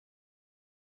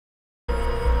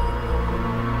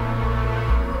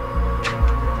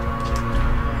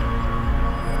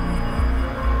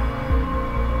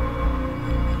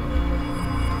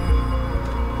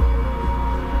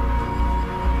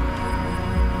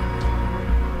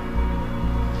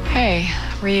Hey,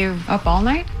 were you up all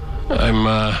night?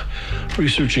 I'm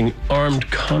researching armed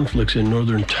conflicts in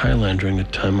northern Thailand during the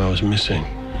time I was missing.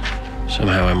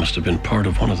 Somehow I must have been part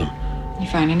of one of them. You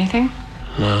find anything?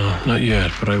 No, not yet,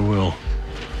 but I will.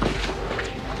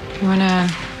 You wanna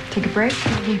take a break?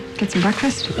 Maybe get some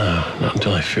breakfast? No, not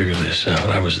until I figure this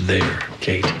out. I was there,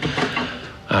 Kate.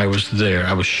 I was there.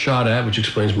 I was shot at, which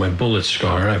explains my bullet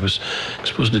scar. I was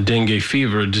exposed to dengue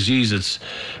fever, a disease that's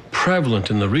prevalent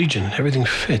in the region. Everything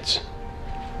fits.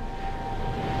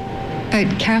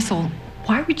 But, Castle,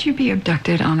 why would you be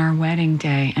abducted on our wedding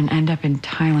day and end up in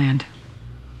Thailand?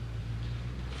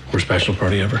 Worst bachelor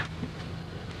party ever.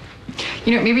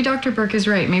 You know, maybe Dr. Burke is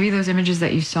right. Maybe those images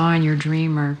that you saw in your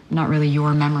dream are not really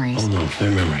your memories. Oh, no,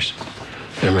 they're memories.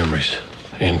 They're memories.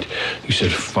 And you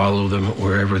said follow them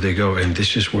wherever they go, and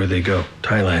this is where they go.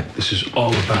 Thailand. This is all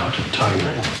about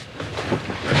Thailand.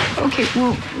 Okay,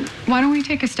 well, why don't we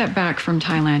take a step back from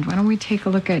Thailand? Why don't we take a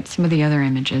look at some of the other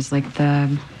images, like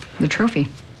the trophy?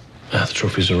 The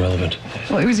trophy's irrelevant.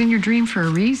 Well, it was in your dream for a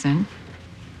reason.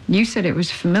 You said it was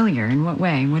familiar. In what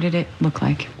way? What did it look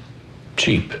like?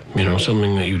 Cheap. You know,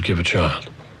 something that you'd give a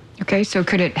child. Okay, so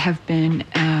could it have been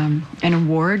an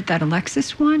award that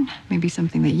Alexis won? Maybe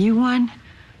something that you won?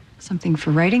 Something for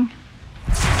writing?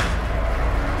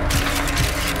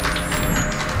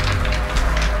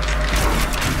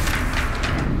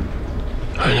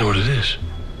 I know what it is.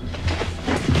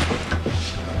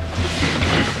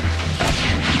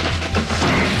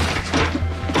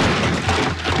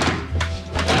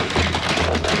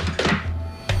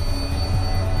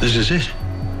 This is it.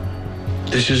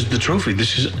 This is the trophy.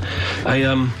 This is...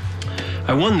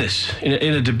 I won this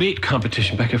in a debate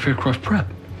competition back at Faircroft Prep.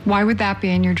 Why would that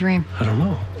be in your dream? I don't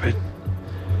know, but...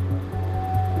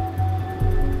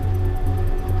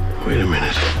 Wait a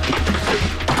minute.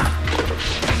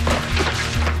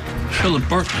 Philip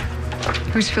Bartlett.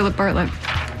 Who's Philip Bartlett?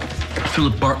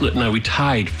 Philip Bartlett and I, we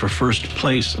tied for first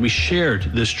place. We shared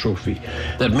this trophy.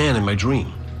 That man in my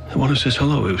dream. The one who says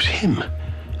hello, it was him.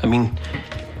 I mean,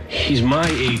 he's my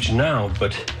age now,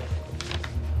 but...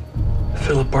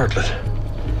 Philip Bartlett.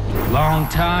 Long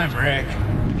time, Rick.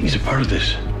 He's a part of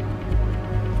this.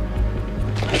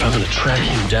 If I'm going to track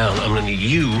him down, I'm going to need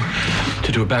you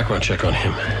to do a background check on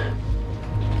him.